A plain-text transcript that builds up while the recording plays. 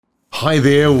Hi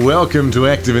there, welcome to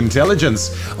Active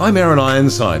Intelligence. I'm Aaron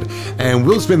Ironside, and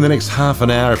we'll spend the next half an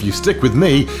hour, if you stick with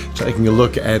me, taking a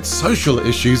look at social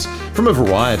issues from a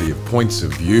variety of points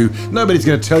of view. Nobody's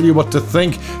going to tell you what to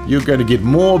think. You're going to get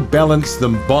more balance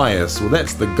than bias. Well,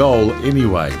 that's the goal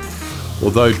anyway.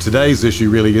 Although today's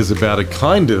issue really is about a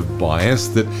kind of bias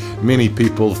that many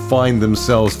people find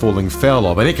themselves falling foul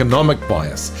of, an economic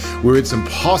bias, where it's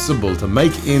impossible to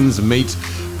make ends meet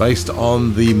based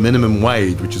on the minimum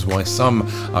wage, which is why some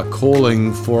are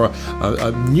calling for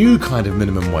a new kind of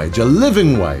minimum wage, a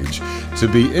living wage, to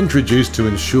be introduced to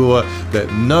ensure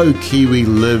that no Kiwi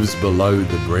lives below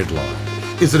the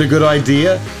breadline. Is it a good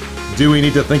idea? Do we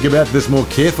need to think about this more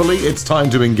carefully? It's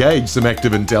time to engage some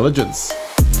active intelligence.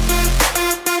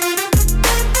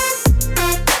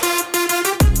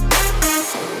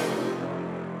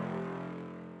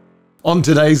 On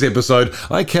today's episode,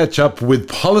 I catch up with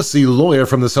policy lawyer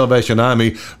from the Salvation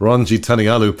Army, Ronji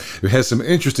Tanielu, who has some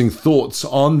interesting thoughts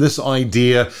on this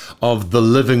idea of the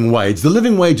living wage. The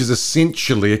living wage is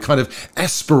essentially a kind of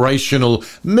aspirational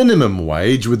minimum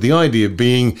wage, with the idea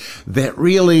being that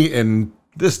really in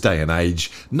this day and age,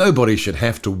 nobody should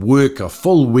have to work a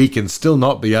full week and still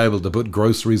not be able to put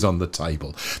groceries on the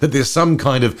table. That there's some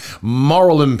kind of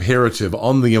moral imperative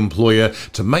on the employer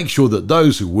to make sure that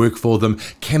those who work for them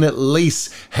can at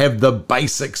least have the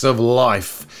basics of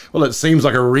life. Well, it seems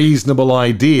like a reasonable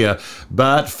idea,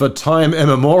 but for time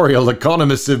immemorial,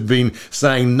 economists have been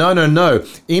saying, no.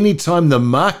 Anytime the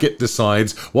market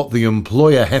decides what the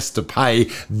employer has to pay,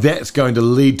 that's going to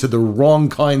lead to the wrong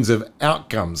kinds of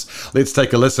outcomes. Let's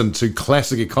take a listen to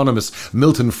classic economist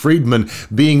Milton Friedman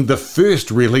being the first,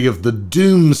 really, of the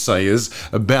doomsayers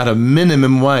about a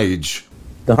minimum wage.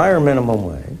 The higher minimum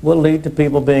wage will lead to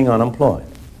people being unemployed.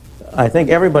 I think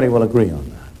everybody will agree on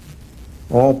that.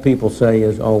 All people say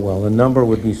is, oh, well, the number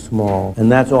would be small, and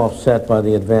that's offset by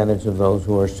the advantage of those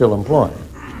who are still employed.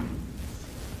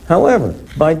 However,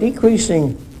 by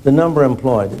decreasing the number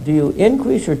employed, do you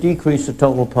increase or decrease the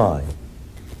total pie?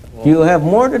 Do you have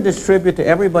more to distribute to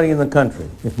everybody in the country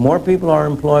if more people are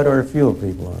employed or if fewer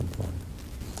people are employed?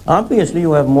 Obviously,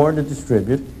 you have more to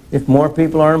distribute if more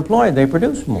people are employed. They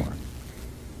produce more.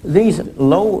 These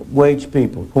low-wage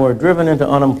people who are driven into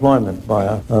unemployment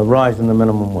by a rise in the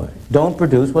minimum wage don't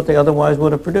produce what they otherwise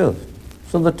would have produced.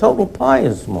 So the total pie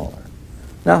is smaller.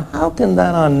 Now, how can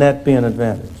that on net be an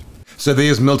advantage? So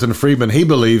there's Milton Friedman. He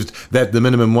believed that the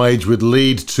minimum wage would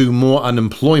lead to more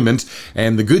unemployment.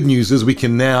 And the good news is we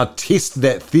can now test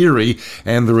that theory,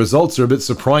 and the results are a bit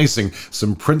surprising.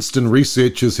 Some Princeton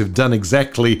researchers have done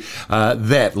exactly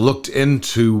that, looked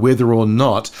into whether or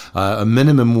not a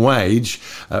minimum wage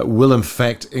will in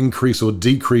fact increase or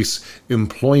decrease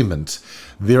employment.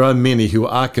 There are many who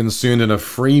are concerned in a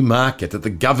free market that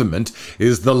the government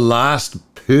is the last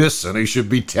person who should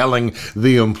be telling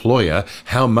the employer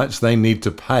how much they need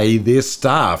to pay their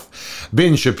staff.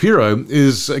 Ben Shapiro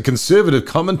is a conservative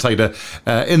commentator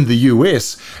in the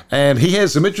US, and he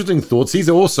has some interesting thoughts. He's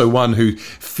also one who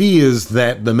fears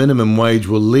that the minimum wage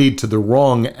will lead to the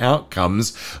wrong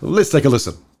outcomes. Let's take a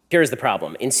listen. Here's the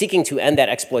problem. In seeking to end that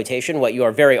exploitation, what you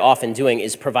are very often doing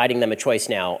is providing them a choice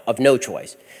now of no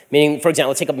choice. Meaning, for example,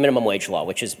 let's take up minimum wage law,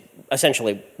 which is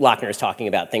essentially, Lochner is talking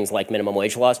about things like minimum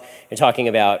wage laws. You're talking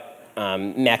about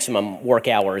maximum work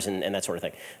hours and that sort of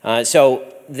thing.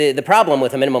 So the problem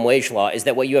with a minimum wage law is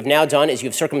that what you have now done is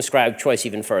you've circumscribed choice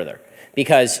even further,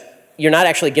 because you're not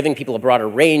actually giving people a broader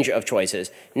range of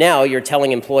choices. Now you're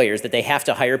telling employers that they have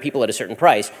to hire people at a certain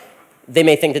price. They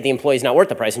may think that the employee is not worth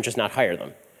the price and just not hire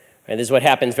them. And this is what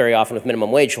happens very often with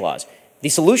minimum wage laws. The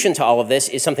solution to all of this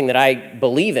is something that I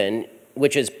believe in,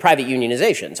 which is private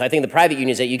unionization. So I think the private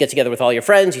union is that you get together with all your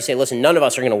friends, you say, listen, none of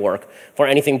us are going to work for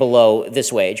anything below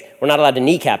this wage. We're not allowed to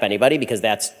kneecap anybody because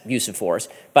that's use of force.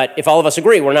 But if all of us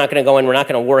agree, we're not going to go in, we're not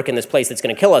going to work in this place that's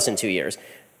going to kill us in 2 years.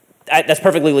 That's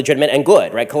perfectly legitimate and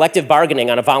good, right? Collective bargaining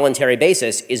on a voluntary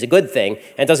basis is a good thing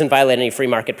and doesn't violate any free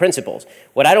market principles.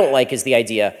 What I don't like is the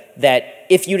idea that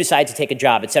if you decide to take a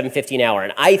job at $7.50 an hour,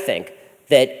 and I think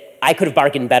that I could have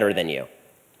bargained better than you,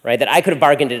 right? That I could have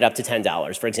bargained it up to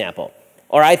 $10, for example.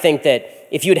 Or I think that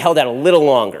if you had held out a little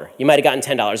longer, you might have gotten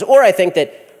 $10. Or I think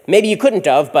that maybe you couldn't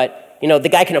have, but the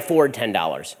guy can afford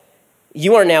 $10.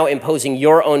 You are now imposing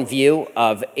your own view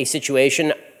of a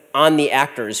situation on the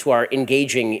actors who are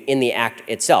engaging in the act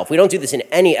itself. We don't do this in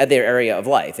any other area of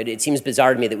life. It seems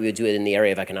bizarre to me that we would do it in the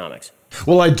area of economics.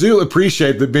 Well, I do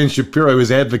appreciate that Ben Shapiro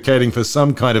is advocating for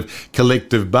some kind of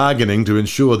collective bargaining to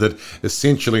ensure that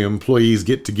essentially employees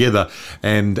get together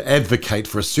and advocate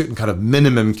for a certain kind of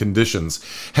minimum conditions.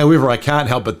 However, I can't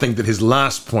help but think that his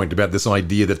last point about this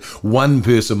idea that one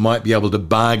person might be able to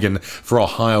bargain for a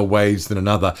higher wage than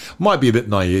another might be a bit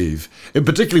naive, and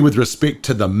particularly with respect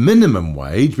to the minimum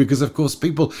wage, because of course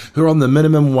people who are on the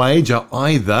minimum wage are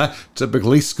either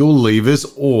typically school leavers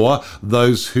or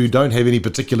those who don't have any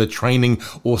particular training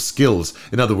or skills.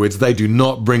 In other words, they do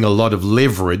not bring a lot of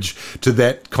leverage to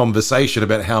that conversation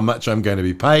about how much I'm going to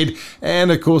be paid.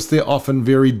 And of course, they're often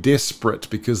very desperate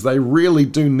because they really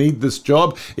do need this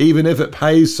job, even if it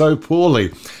pays so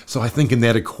poorly. So I think in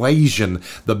that equation,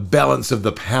 the balance of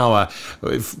the power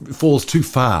falls too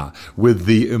far with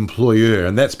the employer.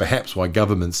 And that's perhaps why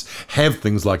governments have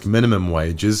things like minimum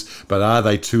wages, but are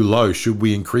they too low? Should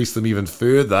we increase them even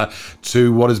further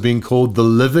to what is being called the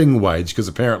living wage? Because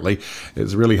apparently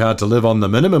it's really hard to live on the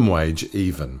minimum wage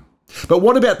even. But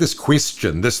what about this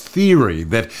question, this theory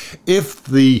that if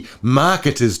the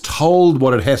market is told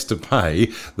what it has to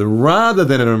pay, then rather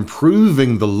than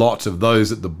improving the lot of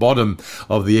those at the bottom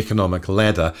of the economic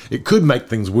ladder, it could make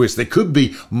things worse. There could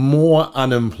be more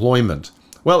unemployment.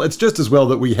 Well, it's just as well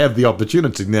that we have the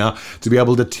opportunity now to be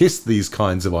able to test these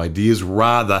kinds of ideas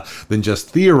rather than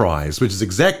just theorize, which is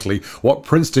exactly what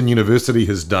Princeton University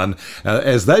has done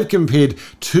as they've compared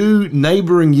two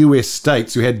neighboring US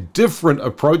states who had different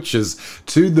approaches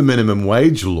to the minimum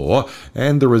wage law,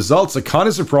 and the results are kind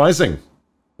of surprising.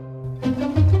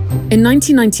 In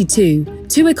 1992,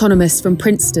 two economists from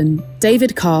Princeton,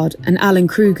 David Card and Alan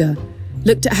Kruger,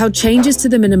 looked at how changes to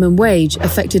the minimum wage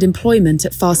affected employment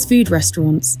at fast food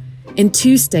restaurants in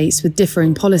two states with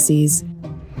differing policies.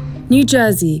 New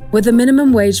Jersey, where the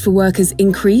minimum wage for workers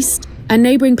increased, and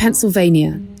neighbouring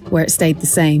Pennsylvania, where it stayed the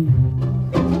same.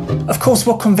 Of course,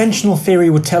 what conventional theory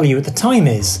would tell you at the time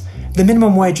is the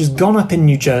minimum wage has gone up in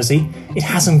New Jersey, it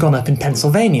hasn't gone up in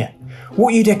Pennsylvania.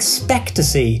 What you'd expect to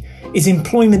see is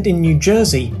employment in New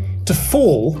Jersey to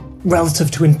fall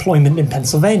relative to employment in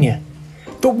Pennsylvania.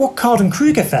 But what Card and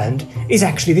Kruger found is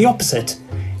actually the opposite.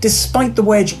 Despite the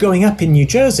wage going up in New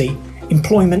Jersey,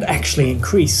 employment actually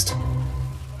increased.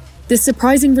 This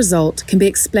surprising result can be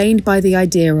explained by the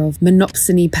idea of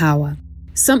monopsony power,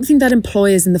 something that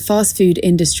employers in the fast food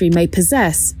industry may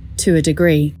possess to a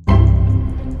degree.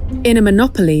 In a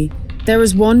monopoly, there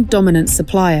is one dominant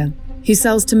supplier who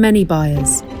sells to many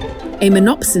buyers. A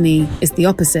monopsony is the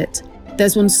opposite.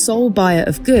 There's one sole buyer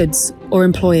of goods or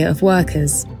employer of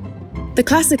workers. The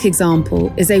classic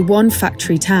example is a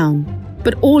one-factory town,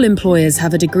 but all employers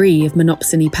have a degree of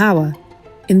monopsony power.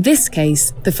 In this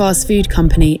case, the fast food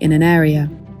company in an area.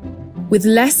 With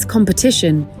less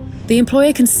competition, the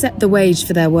employer can set the wage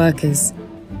for their workers.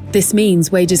 This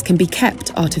means wages can be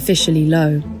kept artificially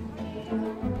low.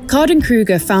 Card and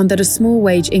Kruger found that a small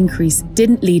wage increase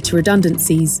didn't lead to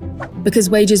redundancies because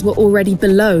wages were already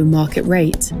below market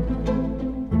rate.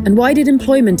 And why did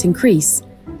employment increase?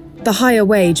 The higher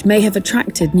wage may have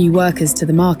attracted new workers to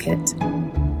the market.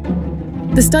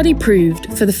 The study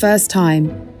proved, for the first time,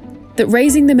 that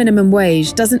raising the minimum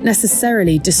wage doesn't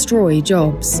necessarily destroy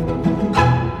jobs.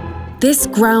 This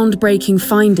groundbreaking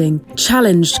finding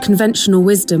challenged conventional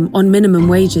wisdom on minimum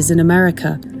wages in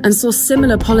America and saw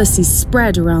similar policies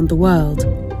spread around the world.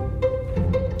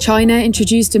 China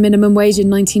introduced a minimum wage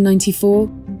in 1994,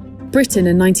 Britain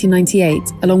in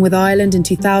 1998, along with Ireland in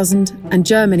 2000 and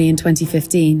Germany in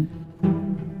 2015.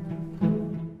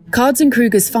 Cards and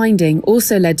Kruger's finding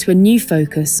also led to a new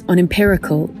focus on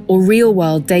empirical or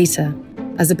real-world data,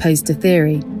 as opposed to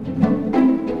theory.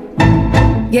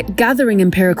 Yet gathering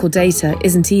empirical data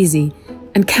isn't easy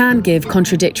and can give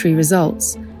contradictory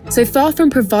results. So far from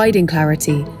providing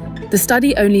clarity, the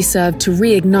study only served to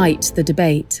reignite the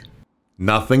debate.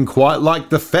 Nothing quite like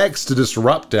the facts to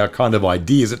disrupt our kind of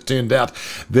ideas. It turned out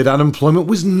that unemployment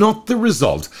was not the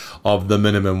result of the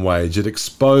minimum wage. It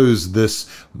exposed this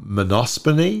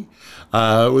monopsony,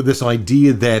 this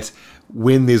idea that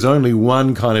when there's only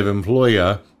one kind of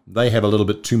employer, they have a little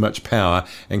bit too much power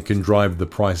and can drive the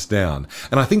price down.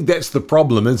 And I think that's the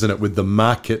problem, isn't it, with the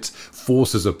market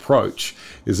forces approach,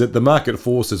 is that the market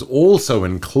forces also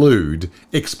include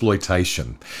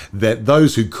exploitation, that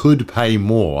those who could pay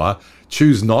more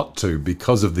choose not to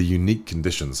because of the unique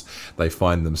conditions they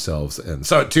find themselves in.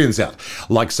 So it turns out,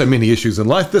 like so many issues in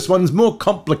life, this one's more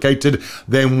complicated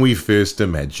than we first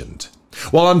imagined.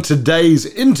 Well, on today's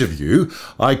interview,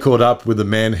 I caught up with a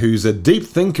man who's a deep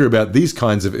thinker about these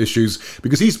kinds of issues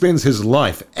because he spends his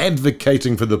life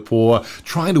advocating for the poor,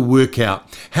 trying to work out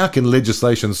how can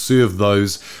legislation serve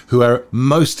those who are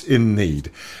most in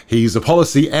need. He's a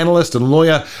policy analyst and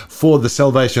lawyer for the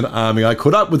Salvation Army. I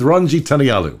caught up with Ronji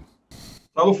Tanielu.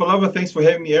 Hello, Falava. Thanks for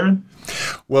having me, Aaron.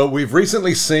 Well, we've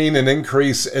recently seen an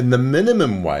increase in the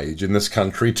minimum wage in this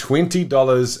country,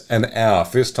 $20 an hour.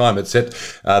 First time it's hit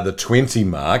the 20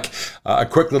 mark. A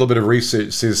quick little bit of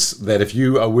research says that if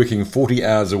you are working 40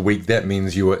 hours a week, that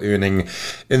means you are earning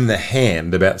in the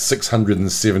hand about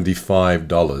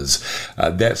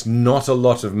 $675. That's not a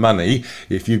lot of money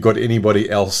if you've got anybody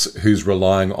else who's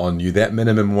relying on you. That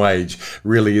minimum wage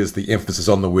really is the emphasis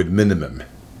on the word minimum.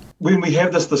 When we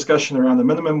have this discussion around the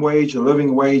minimum wage, the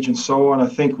living wage, and so on, I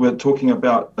think we're talking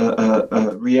about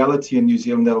a reality in New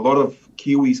Zealand that a lot of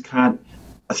Kiwis are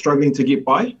struggling to get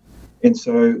by. And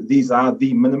so these are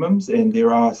the minimums, and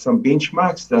there are some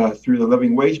benchmarks through the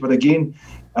living wage. But again,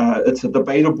 it's a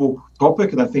debatable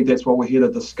topic, and I think that's what we're here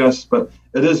to discuss. But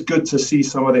it is good to see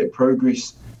some of that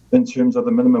progress in terms of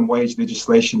the minimum wage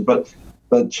legislation. But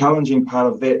the challenging part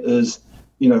of that is,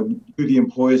 do the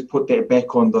employers put that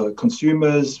back on the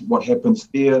consumers? What happens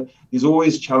there? There's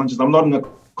always challenges. I'm not an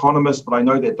economist, but I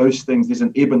know that those things, there's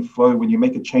an ebb and flow. When you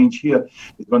make a change here,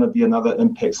 there's going to be another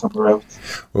impact somewhere else.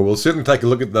 Well, we'll certainly take a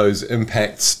look at those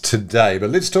impacts today,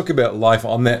 but let's talk about life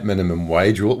on that minimum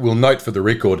wage. We'll note for the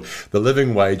record, the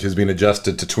living wage has been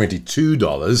adjusted to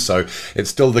 $22, so it's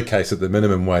still the case that the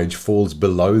minimum wage falls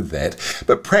below that.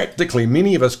 But practically,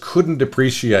 many of us couldn't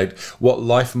appreciate what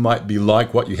life might be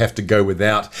like, what you have to go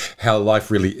without, how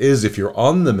life really is if you're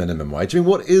on the minimum wage. I mean,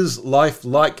 what is life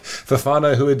like for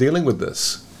whānau who are dealing with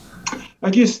this? I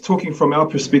guess talking from our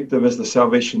perspective as the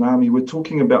Salvation Army, we're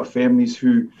talking about families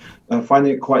who find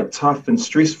it quite tough and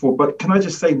stressful, but can I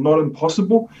just say not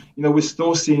impossible? We're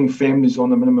still seeing families on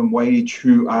the minimum wage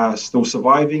who are still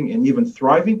surviving and even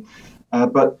thriving,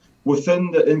 but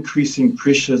within the increasing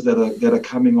pressures that are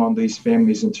coming on these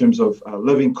families in terms of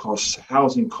living costs,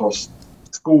 housing costs,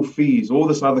 school fees, all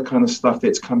this other kind of stuff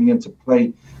that's coming into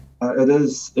play, it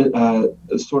is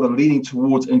sort of leading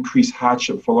towards increased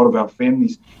hardship for a lot of our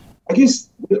families. I guess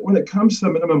when it comes to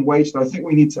minimum wage, I think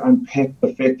we need to unpack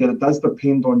the fact that it does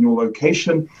depend on your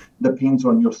location, depends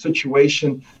on your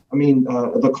situation. I mean,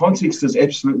 the context is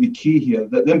absolutely key here.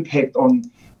 The impact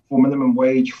for minimum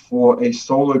wage for a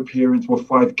solo parent with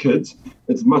 5 kids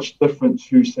is much different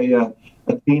to, say, a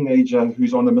teenager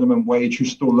who's on the minimum wage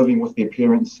who's still living with their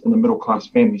parents in a middle-class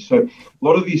family. So a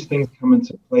lot of these things come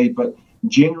into play, but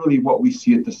generally what we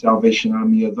see at the Salvation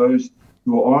Army are those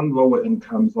who are on lower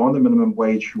incomes, on the minimum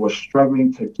wage, who are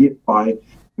struggling to get by,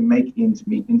 to make ends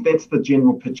meet. And that's the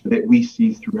general picture that we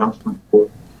see throughout the report.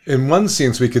 In one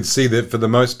sense, we could see that for the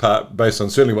most part, based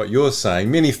on certainly what you're saying,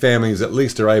 many families at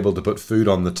least are able to put food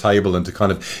on the table and to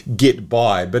kind of get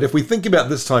by. But if we think about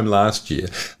this time last year,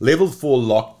 level 4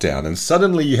 lockdown, and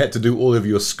suddenly you had to do all of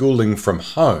your schooling from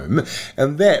home,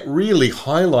 and that really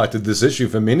highlighted this issue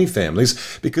for many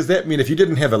families, because that meant if you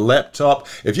didn't have a laptop,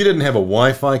 if you didn't have a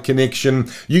Wi-Fi connection,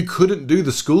 you couldn't do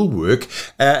the schoolwork,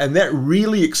 and that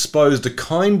really exposed a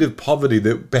kind of poverty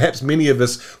that perhaps many of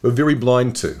us were very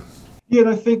blind to. Yeah, and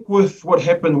I think with what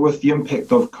happened with the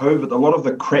impact of COVID, a lot of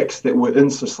the cracks that were in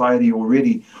society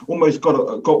already almost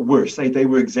got worse. They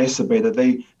were exacerbated.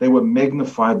 They were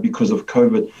magnified because of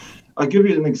COVID. I'll give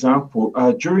you an example.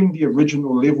 During the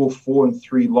original level 4 and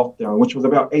 3 lockdown, which was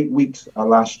about 8 weeks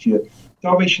last year,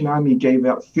 Salvation Army gave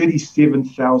out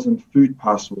 37,000 food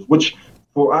parcels, which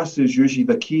for us is usually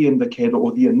the key indicator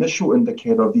or the initial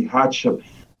indicator of the hardship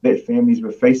that families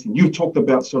were facing. You talked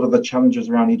about sort of the challenges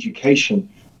around education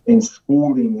and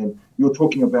schooling, and you're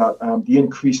talking about the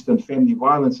increase in family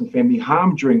violence and family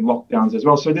harm during lockdowns as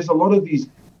well. So there's a lot of these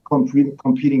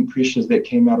competing pressures that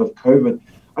came out of COVID.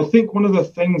 I think one of the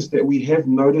things that we have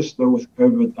noticed though with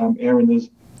COVID, Aaron, is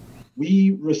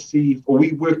we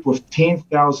worked with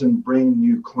 10,000 brand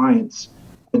new clients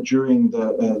during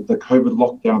the COVID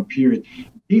lockdown period.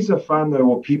 These are whānau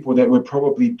or people that were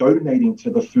probably donating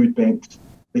to the food banks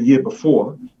the year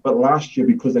before, but last year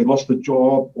because they lost a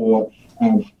job or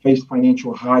faced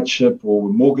financial hardship or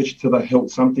were mortgaged to the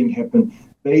hilt, something happened,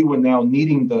 they were now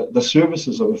needing the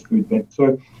services of a food bank.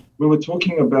 So we were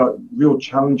talking about real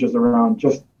challenges around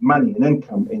just money and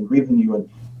income and revenue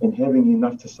and having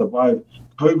enough to survive.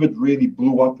 COVID really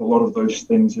blew up a lot of those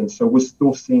things, and so we're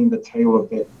still seeing the tail of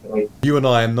that today. You and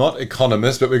I are not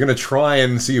economists, but we're going to try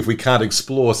and see if we can't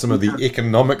explore some of the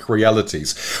economic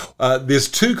realities. There's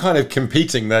two kind of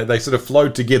competing, they sort of flow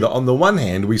together. On the one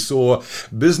hand, we saw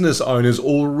business owners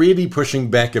already pushing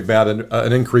back about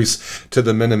an increase to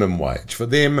the minimum wage. For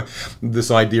them, this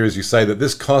idea, as you say, that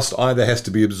this cost either has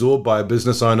to be absorbed by a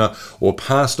business owner or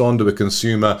passed on to a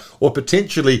consumer, or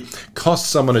potentially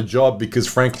cost someone a job because,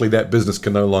 frankly, that business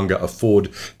can no longer afford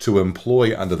to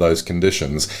employ under those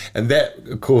conditions. And that,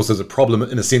 of course, is a problem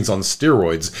in a sense on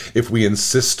steroids if we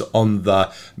insist on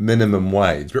the minimum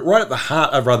wage. But right at the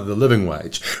heart of, rather, the living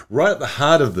wage, right at the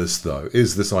heart of this, though,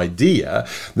 is this idea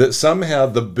that somehow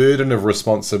the burden of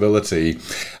responsibility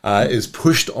is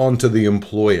pushed onto the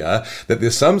employer, that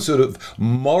there's some sort of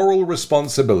moral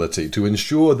responsibility to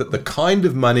ensure that the kind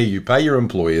of money you pay your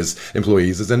employees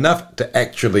is enough to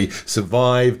actually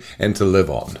survive and to live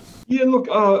on. Yeah, look,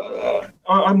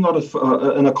 I'm not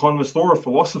an economist or a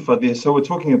philosopher there, so we're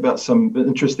talking about some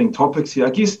interesting topics here. I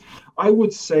guess I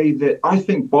would say that I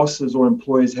think bosses or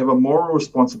employers have a moral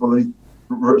responsibility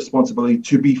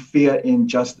to be fair and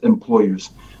just employers.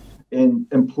 And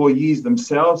employees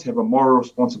themselves have a moral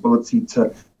responsibility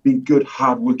to be good,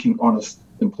 hardworking, honest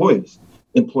employees.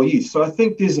 So I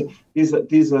think it's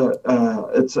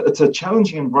a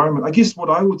challenging environment. I guess what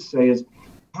I would say is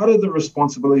part of the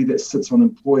responsibility that sits on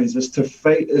employers is to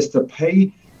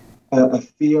pay a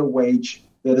fair wage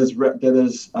that is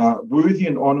worthy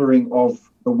and honouring of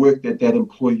the work that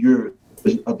employee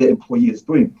is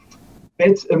doing.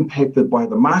 That's impacted by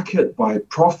the market, by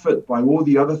profit, by all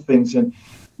the other things. And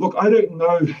look, I don't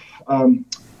know.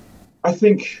 I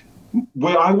think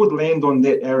where I would land on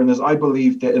that, Aaron, is I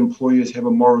believe that employers have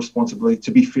a moral responsibility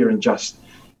to be fair and just.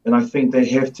 And I think they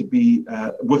have to be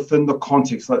within the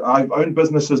context. Like, I've owned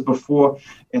businesses before,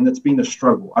 and it's been a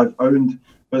struggle. I've owned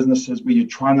businesses where you're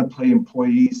trying to pay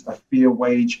employees a fair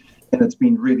wage, and it's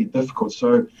been really difficult.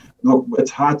 So, look,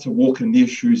 it's hard to walk in their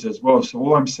shoes as well. So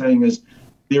all I'm saying is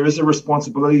there is a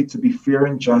responsibility to be fair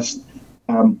and just.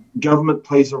 Government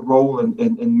plays a role in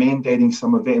mandating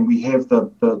some of that, and we have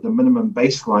the minimum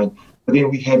baseline. But then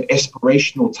we have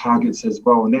aspirational targets as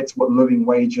well, and that's what living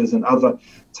wages and other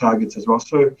targets as well.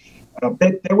 So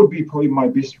that would be probably my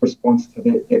best response to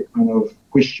that kind of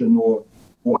question or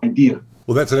idea.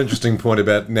 Well, that's an interesting point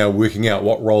about now working out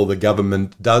what role the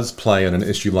government does play in an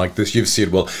issue like this. You've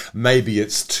said, well, maybe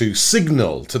it's to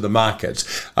signal to the market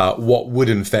what would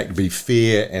in fact be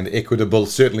fair and equitable,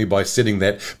 certainly by setting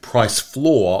that price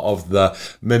floor of the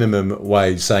minimum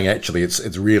wage, saying actually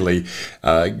it's really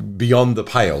beyond the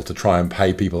pale to try and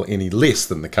pay people any less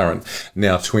than the current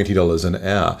now $20 an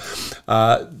hour.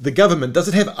 The government, does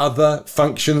it have other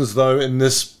functions, though, in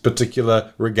this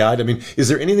particular regard? I mean, is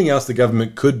there anything else the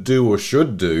government could do or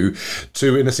should do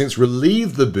to, in a sense,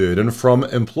 relieve the burden from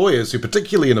employers who,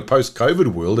 particularly in a post-COVID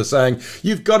world, are saying,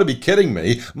 you've got to be kidding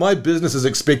me, my business is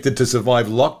expected to survive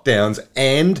lockdowns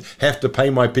and have to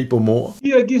pay my people more?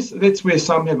 Yeah, I guess that's where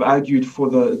some have argued for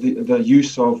the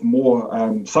use of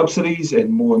more subsidies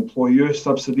and more employer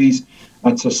subsidies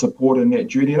to support in that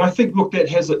duty. And I think, look, that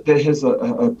has a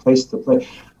place to play.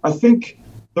 I think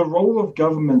the role of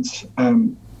government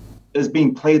is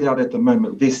being played out at the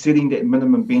moment. They're setting that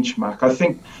minimum benchmark. I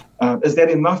think, is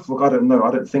that enough? Look, I don't know.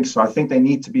 I don't think so. I think they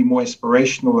need to be more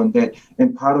aspirational in that,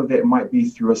 and part of that might be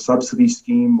through a subsidy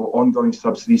scheme or ongoing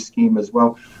subsidy scheme as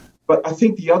well. But I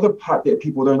think the other part that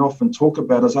people don't often talk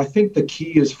about is I think the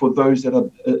key is for those that are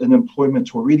in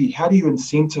employment already, how do you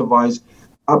incentivize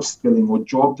upskilling or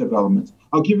job development?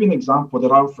 I'll give you an example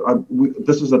that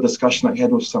this is a discussion I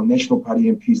had with some National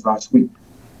Party MPs last week.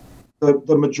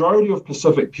 The majority of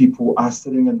Pacific people are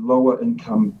sitting in lower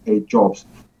income paid jobs.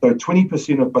 So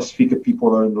 20% of Pasifika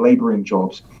people are in labouring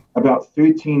jobs. About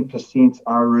 13%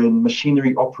 are in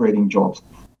machinery operating jobs.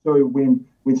 So when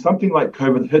something like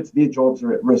COVID hits, their jobs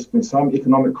are at risk. When some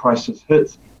economic crisis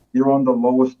hits, they're on the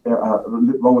lowest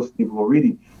level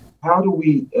already. How do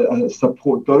we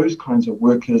support those kinds of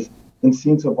workers,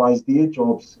 incentivize their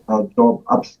job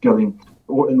upskilling,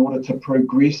 or in order to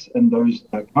progress in those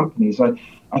companies?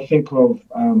 I think of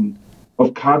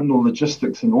Cardinal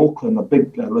Logistics in Auckland, a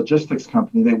big logistics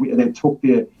company that took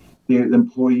their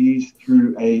employees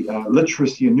through a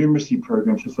literacy and numeracy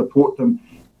program to support them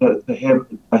to have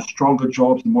stronger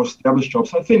jobs and more established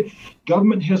jobs. So I think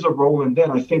government has a role in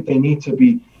that. I think they need to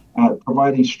be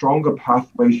providing stronger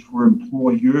pathways for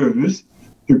employers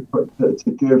to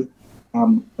give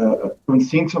to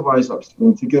incentivize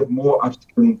upskilling, to give more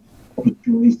upskilling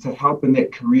opportunities, to help in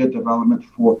that career development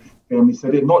for families, so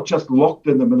they're not just locked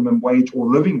in the minimum wage or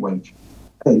living wage.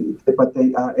 pay, but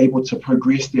they are able to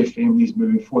progress their families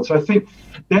moving forward. So I think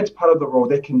that's part of the role.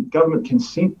 Government can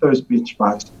set those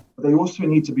benchmarks, but they also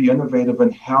need to be innovative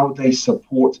in how they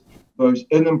support those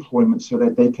in employment so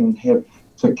that they can have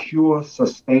secure,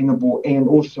 sustainable, and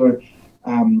also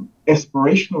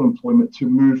aspirational employment to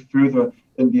move further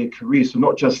in their career. So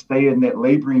not just stay in that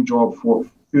labouring job for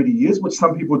 30 years, which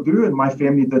some people do, and my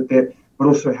family did that, but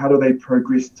also how do they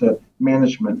progress to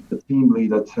management, the team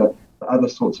leader, to other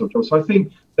sorts of jobs. So I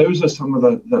think those are some of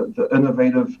the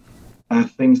innovative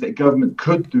things that government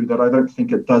could do that I don't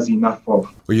think it does enough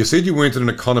of. Well, you said you weren't an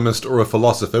economist or a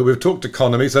philosopher. We've talked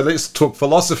economy, so let's talk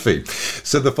philosophy.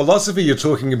 So the philosophy you're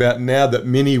talking about now that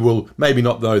many will maybe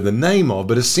not know the name of,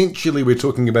 but essentially we're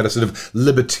talking about a sort of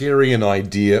libertarian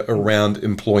idea around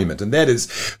employment. And that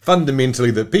is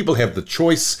fundamentally that people have the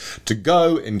choice to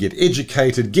go and get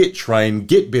educated, get trained,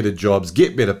 get better jobs,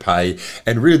 get better pay,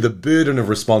 and really the burden of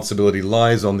responsibility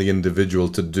lies on the individual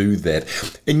to do that.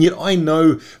 And yet I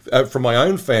know from my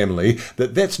own family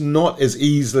that that's not as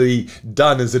easily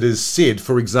done as it is said.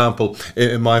 For example,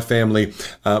 in my family,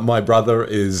 my brother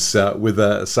is with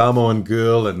a Samoan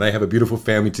girl and they have a beautiful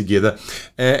family together,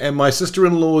 and my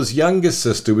sister-in-law's younger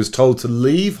sister was told to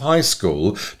leave high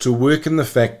school to work in the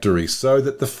factory so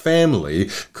that the family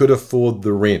could afford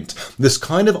the rent. This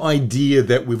kind of idea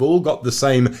that we've all got the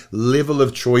same level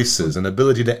of choices and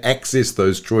ability to access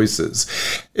those choices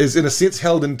is in a sense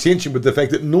held in tension with the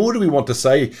fact that nor do we want to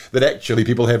say that actually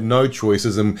people have no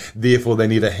choices and therefore they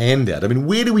need a handout. I mean,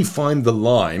 where do we find the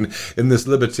line in this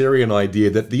libertarian idea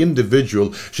that the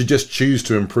individual should just choose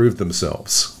to improve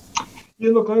themselves?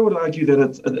 Yeah, look, I would argue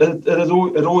that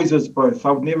it always is both.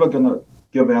 I'm never going to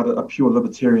give out a pure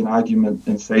libertarian argument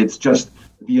and say it's just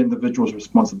the individual's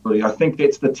responsibility. I think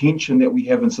that's the tension that we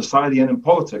have in society and in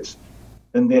politics,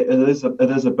 and that it is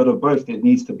a bit of both. That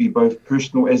needs to be both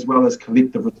personal as well as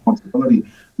collective responsibility.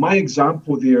 My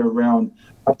example there around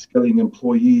upskilling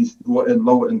employees who are in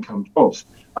lower income jobs,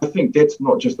 I think that's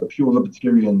not just a pure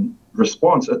libertarian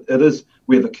response. It is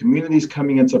where the community is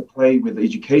coming into play, where the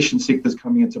education sector is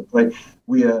coming into play,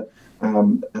 where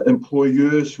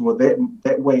employers who are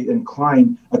that way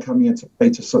inclined are coming into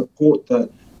play to support the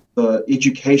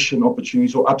education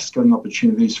opportunities or upskilling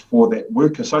opportunities for that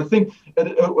worker. So I think,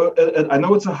 I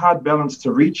know it's a hard balance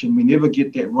to reach and we never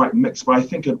get that right mix, but I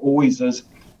think it always is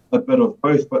a bit of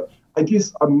both. But I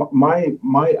guess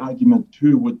my argument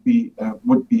too would be,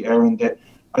 Aaron, that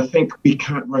I think we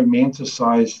can't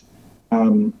romanticize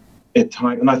at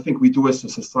times, and I think we do as a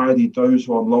society, those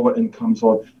who are on lower incomes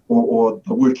or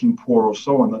the working poor or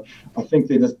so on. I think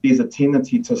that there's a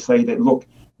tendency to say that, look,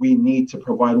 we need to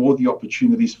provide all the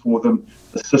opportunities for them.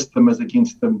 The system is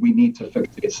against them. We need to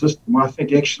fix the system. I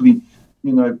think actually,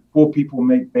 poor people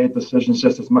make bad decisions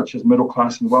just as much as middle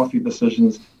class and wealthy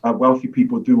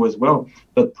people do as well.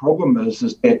 The problem is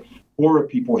that poorer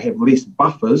people have less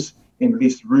buffers and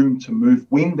less room to move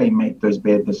when they make those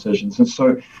bad decisions. And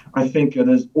so I think it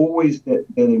is always that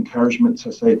encouragement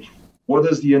to say, what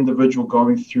is the individual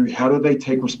going through? How do they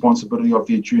take responsibility of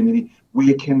their journey?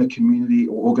 Where can the community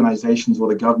or organizations or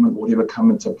the government or whatever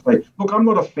come into play? Look, I'm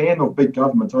not a fan of big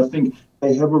government. I think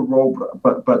they have a role,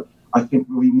 but I think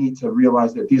we need to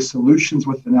realize that there's solutions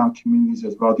within our communities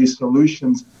as well. There's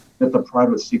solutions that the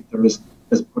private sector is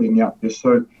putting out there.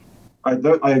 So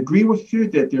I agree with you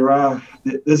that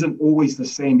there isn't always the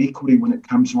same equity when it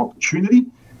comes to opportunity.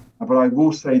 But I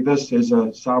will say this as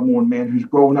a Samoan man who's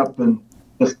grown up in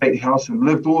the State House and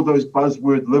lived all those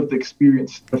buzzword lived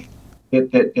experience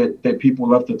that people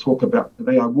love to talk about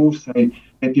today. I will say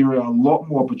that there are a lot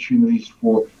more opportunities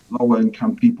for lower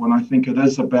income people. And I think it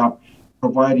is about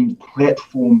providing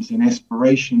platforms and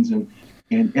aspirations and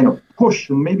a push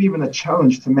and maybe even a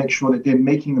challenge to make sure that they're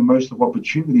making the most of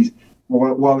opportunities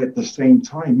while at the same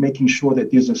time making sure that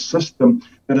there's a system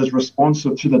that is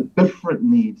responsive to the different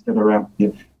needs that are out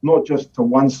there, not just to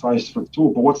one size fits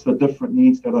all, but what's the different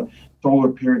needs that a solo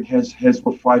parent has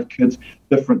with 5 kids,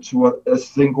 different to a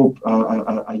single,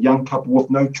 a young couple with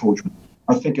no children.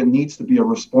 I think it needs to be a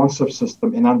responsive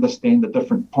system and understand the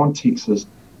different contexts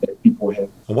that people have.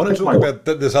 I want to talk about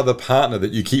this other partner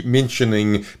that you keep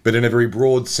mentioning, but in a very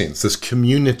broad sense, this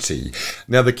community.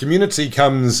 Now, the community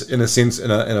comes, in a sense,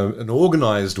 in an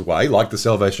organised way, like the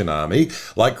Salvation Army,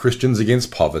 like Christians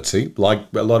Against Poverty, like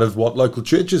a lot of what local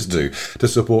churches do to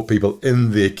support people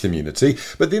in their community.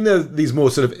 But then there are these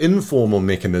more sort of informal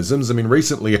mechanisms. I mean,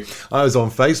 recently I was on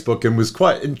Facebook and was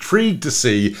quite intrigued to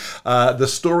see the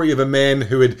story of a man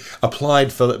who had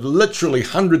applied for literally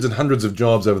hundreds and hundreds of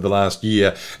jobs over the last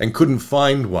year and couldn't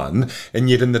find one. And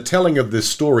yet in the telling of this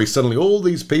story, suddenly all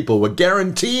these people were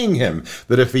guaranteeing him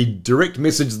that if he direct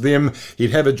messaged them,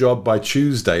 he'd have a job by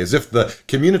Tuesday, as if the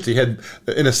community had,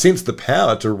 in a sense, the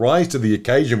power to rise to the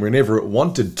occasion whenever it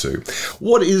wanted to.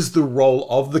 What is the role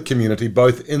of the community,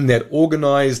 both in that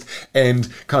organised and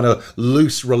kind of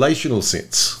loose relational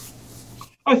sense?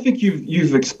 I think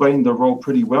you've explained the role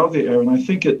pretty well there, Aaron. I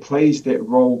think it plays that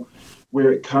role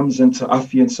where it comes into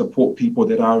Awhi and support people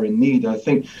that are in need. I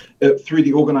think through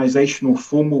the organizational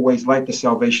formal ways like the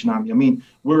Salvation Army. I mean,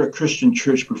 we're a Christian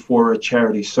church before we're a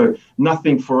charity, so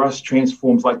nothing for us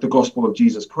transforms like the gospel of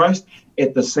Jesus Christ.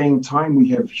 At the same time, we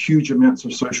have huge amounts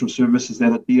of social services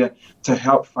that are there to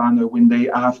help whānau when they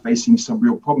are facing some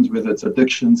real problems, whether it's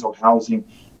addictions or housing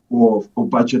or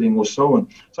budgeting or so on.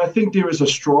 So I think there is a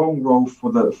strong role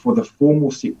for the formal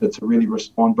sector to really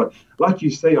respond. But like you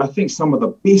say, I think some of the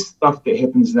best stuff that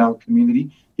happens in our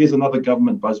community, here's another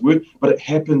government buzzword, but it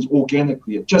happens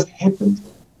organically. It just happens.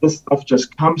 This stuff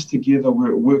just comes together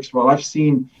where it works well. I've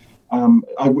seen, I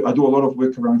do a lot of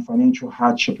work around financial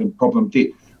hardship and problem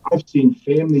debt. I've seen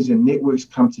families and networks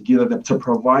come together to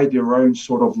provide their own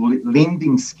sort of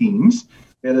lending schemes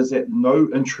that is at no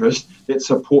interest, that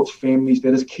supports families,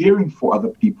 that is caring for other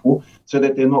people so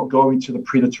that they're not going to the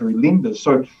predatory lenders.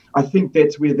 So I think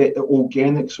that's where that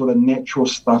organic sort of natural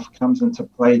stuff comes into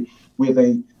play, where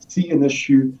they see an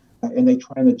issue and they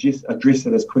try and address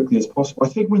it as quickly as possible. I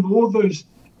think when all those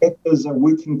actors are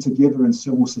working together in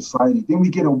civil society, then we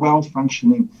get a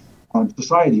well-functioning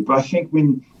society. But I think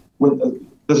when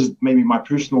this is maybe my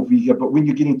personal view here, but when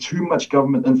you're getting too much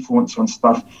government influence on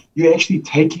stuff, you're actually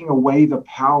taking away the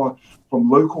power from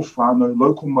local whānau,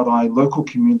 local marae, local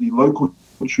community, local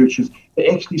churches to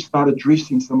actually start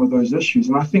addressing some of those issues.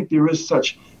 And I think there is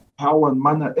such power and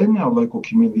mana in our local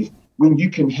communities. When you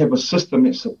can have a system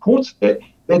that supports that,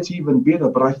 that's even better.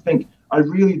 But I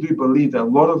really do believe that a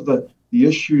lot of the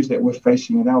issues that we're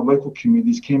facing in our local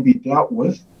communities can be dealt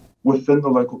with within the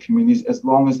local communities as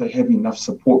long as they have enough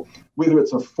support, whether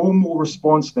it's a formal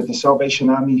response that the Salvation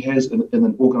Army has in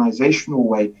an organizational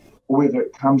way, or whether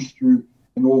it comes through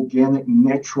an organic,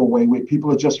 natural way where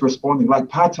people are just responding, like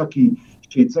Pātaki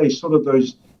sheds, sort of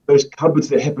those cupboards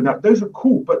that happen out. Those are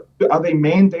cool, but are they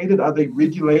mandated? Are they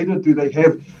regulated? Do they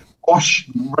have OSH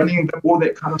running them, all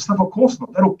that kind of stuff? Of course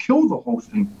not. That'll kill the whole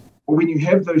thing. But when you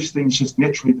have those things just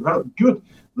naturally develop, good.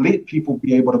 Let people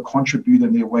be able to contribute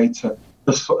in their way to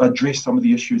address some of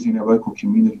the issues in our local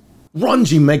community.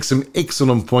 Ronji makes some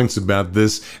excellent points about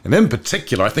this, and in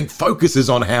particular, I think focuses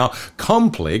on how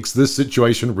complex this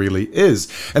situation really is,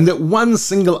 and that one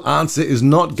single answer is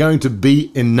not going to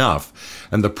be enough.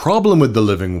 And the problem with the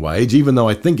living wage, even though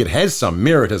I think it has some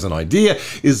merit as an idea,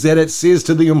 is that it says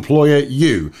to the employer,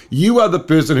 you are the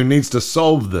person who needs to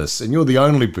solve this, and you're the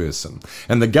only person.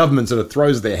 And the government sort of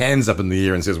throws their hands up in the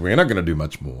air and says, we're not going to do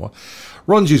much more.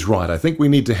 Ronji's right. I think we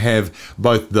need to have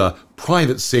both the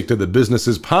private sector, the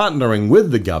businesses, partnering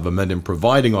with the government and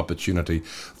providing opportunity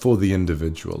for the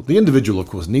individual. The individual, of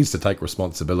course, needs to take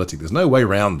responsibility. There's no way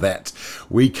around that.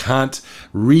 We can't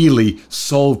really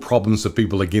solve problems for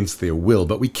people against their will,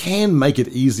 but we can make it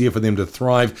easier for them to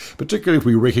thrive, particularly if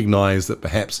we recognize that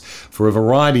perhaps for a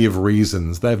variety of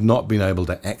reasons they've not been able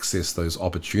to access those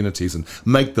opportunities and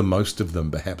make the most of them,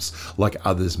 perhaps like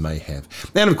others may have.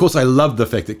 And of course, I love the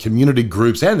fact that community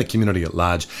groups and the community at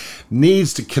large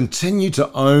needs to continue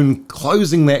to own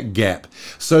closing that gap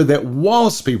so that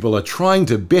whilst people are trying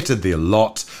to better their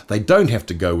lot, they don't have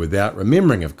to go without,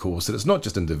 remembering, of course, that it's not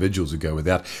just individuals who go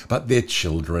without, but their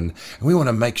children. And we want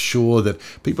to make sure that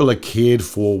people are cared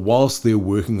for whilst they're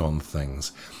working on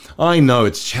things. I know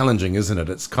it's challenging, isn't it?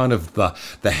 It's kind of the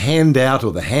handout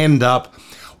or the hand up.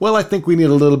 Well, I think we need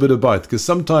a little bit of both, because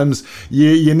sometimes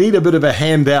you need a bit of a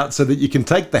handout so that you can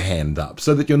take the hand up,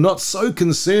 so that you're not so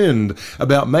concerned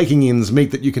about making ends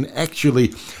meet that you can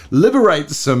actually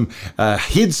liberate some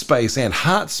headspace and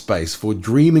heart space for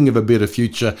dreaming of a better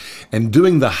future and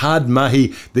doing the hard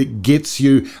mahi that gets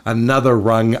you another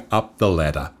rung up the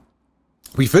ladder.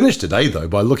 We finished today, though,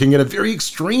 by looking at a very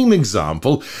extreme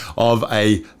example of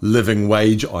a living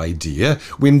wage idea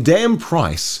when Dan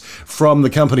Price from the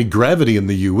company Gravity in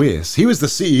the US, he was the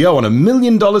CEO on $1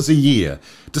 million a year,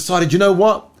 decided, you know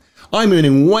what? I'm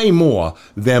earning way more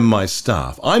than my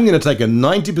staff. I'm going to take a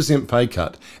 90% pay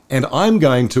cut and I'm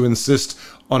going to insist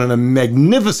on a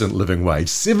magnificent living wage,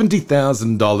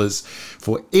 $70,000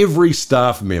 for every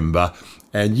staff member.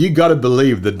 And you got to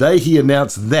believe the day he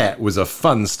announced that was a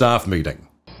fun staff meeting.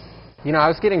 You know, I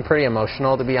was getting pretty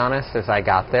emotional, to be honest, as I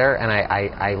got there, and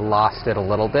I lost it a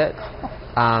little bit.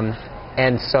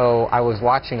 And so I was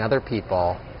watching other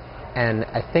people And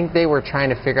I think they were trying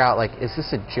to figure out, like, is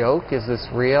this a joke? Is this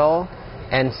real?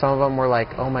 And some of them were like,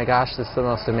 oh my gosh, this is the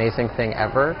most amazing thing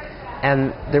ever.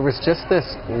 And there was just this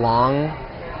long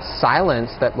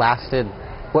silence that lasted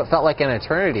what felt like an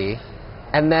eternity.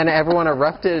 And then everyone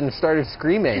erupted and started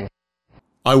screaming.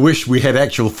 I wish we had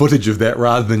actual footage of that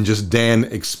rather than just Dan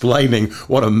explaining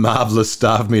what a marvellous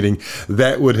staff meeting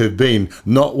that would have been.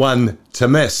 Not one to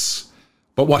miss.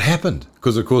 But what happened?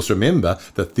 Because, of course, remember,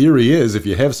 the theory is if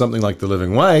you have something like the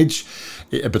living wage,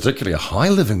 particularly a high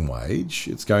living wage,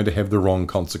 it's going to have the wrong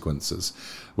consequences.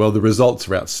 Well, the results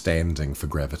are outstanding for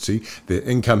Gravity. Their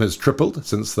income has tripled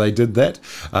since they did that.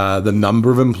 The number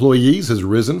of employees has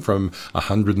risen from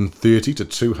 130 to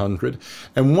 200.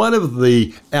 And one of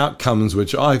the outcomes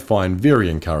which I find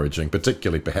very encouraging,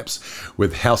 particularly perhaps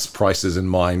with house prices in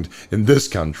mind in this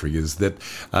country, is that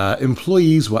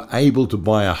employees were able to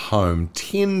buy a home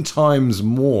 10 times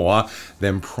more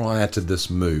than prior to this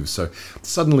move. So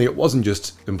suddenly it wasn't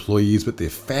just employees, but their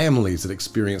families that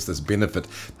experienced this benefit.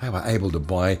 They were able to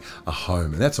buy a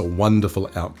home, and that's a wonderful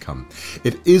outcome.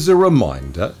 It is a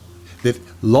reminder that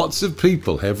lots of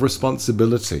people have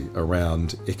responsibility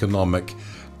around economic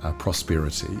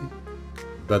prosperity,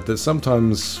 but that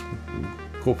sometimes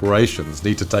corporations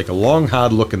need to take a long,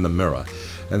 hard look in the mirror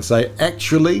and say,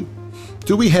 actually,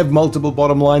 do we have multiple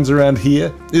bottom lines around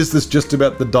here? Is this just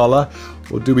about the dollar,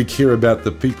 or do we care about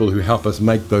the people who help us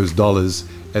make those dollars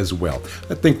as well?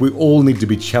 I think we all need to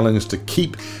be challenged to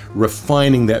keep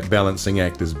refining that balancing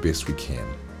act as best we can.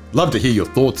 Love to hear your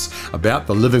thoughts about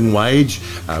the living wage,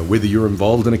 whether you're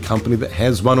involved in a company that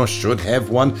has one or should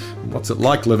have one. What's it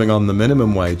like living on the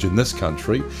minimum wage in this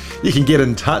country? You can get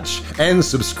in touch and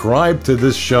subscribe to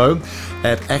this show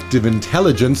at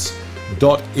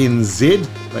activeintelligence.nz.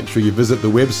 Make sure you visit the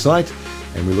website,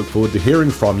 and we look forward to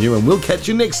hearing from you, and we'll catch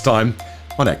you next time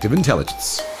on Active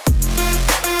Intelligence.